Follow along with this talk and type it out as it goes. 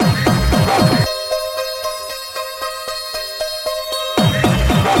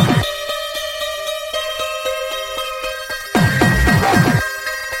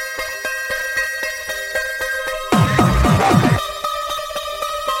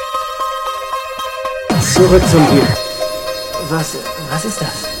Zurück zum Deal. Was ist das?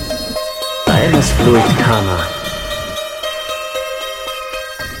 Reines Fluid-Karma.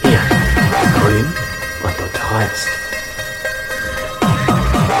 Hier, grün und du träumst.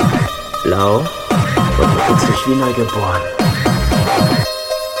 Blau und du fühlst dich wie neu geboren.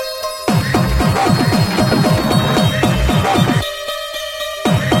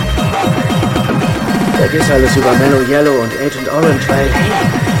 Vergiss alles über Mellow Yellow und Agent Orange, weil hey,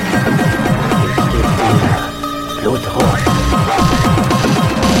 ich geb dir Blutrot.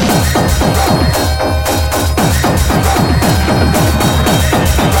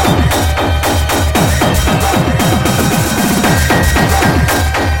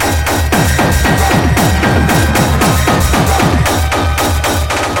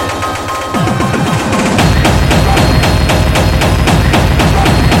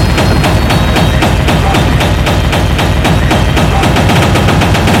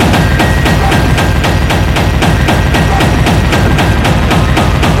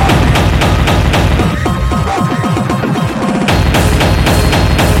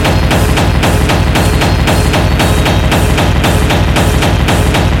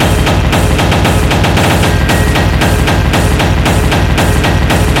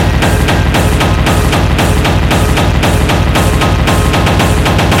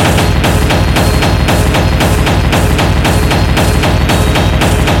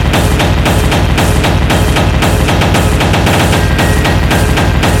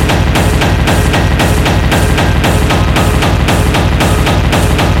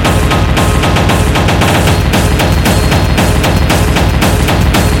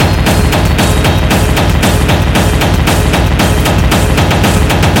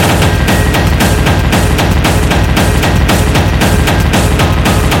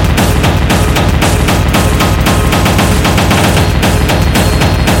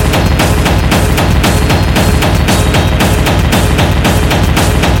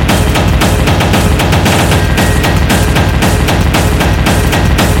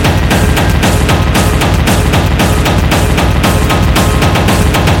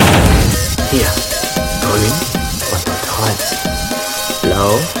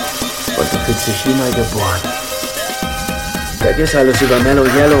 Blau und du fühlst dich wie neu geboren. Vergiss alles über Mellow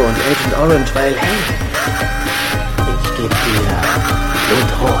Yellow und Agent Orange, weil hey, ich geb dir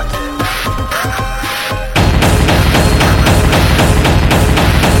Blutrot.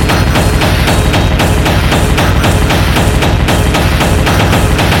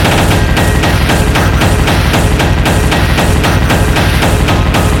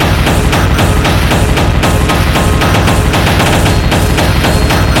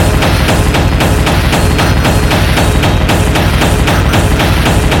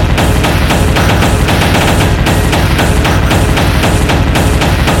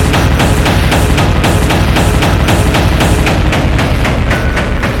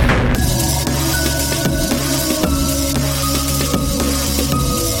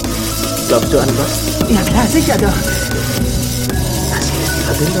 Glaubst du an Gott? Ja klar, sicher doch. Das hier ist die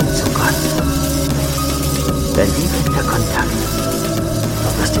Verbindung zu Gott. Dein direkter Kontakt.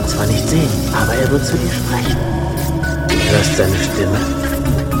 Du wirst ihn zwar nicht sehen, aber er wird zu dir sprechen. Du hörst seine Stimme.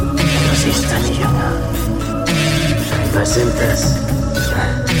 Du siehst seine Jünger. Scheinbar sind es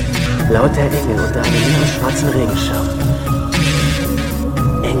lauter Engel unter einem meeresschwarzen Regenschirm.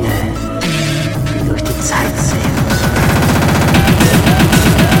 Engel,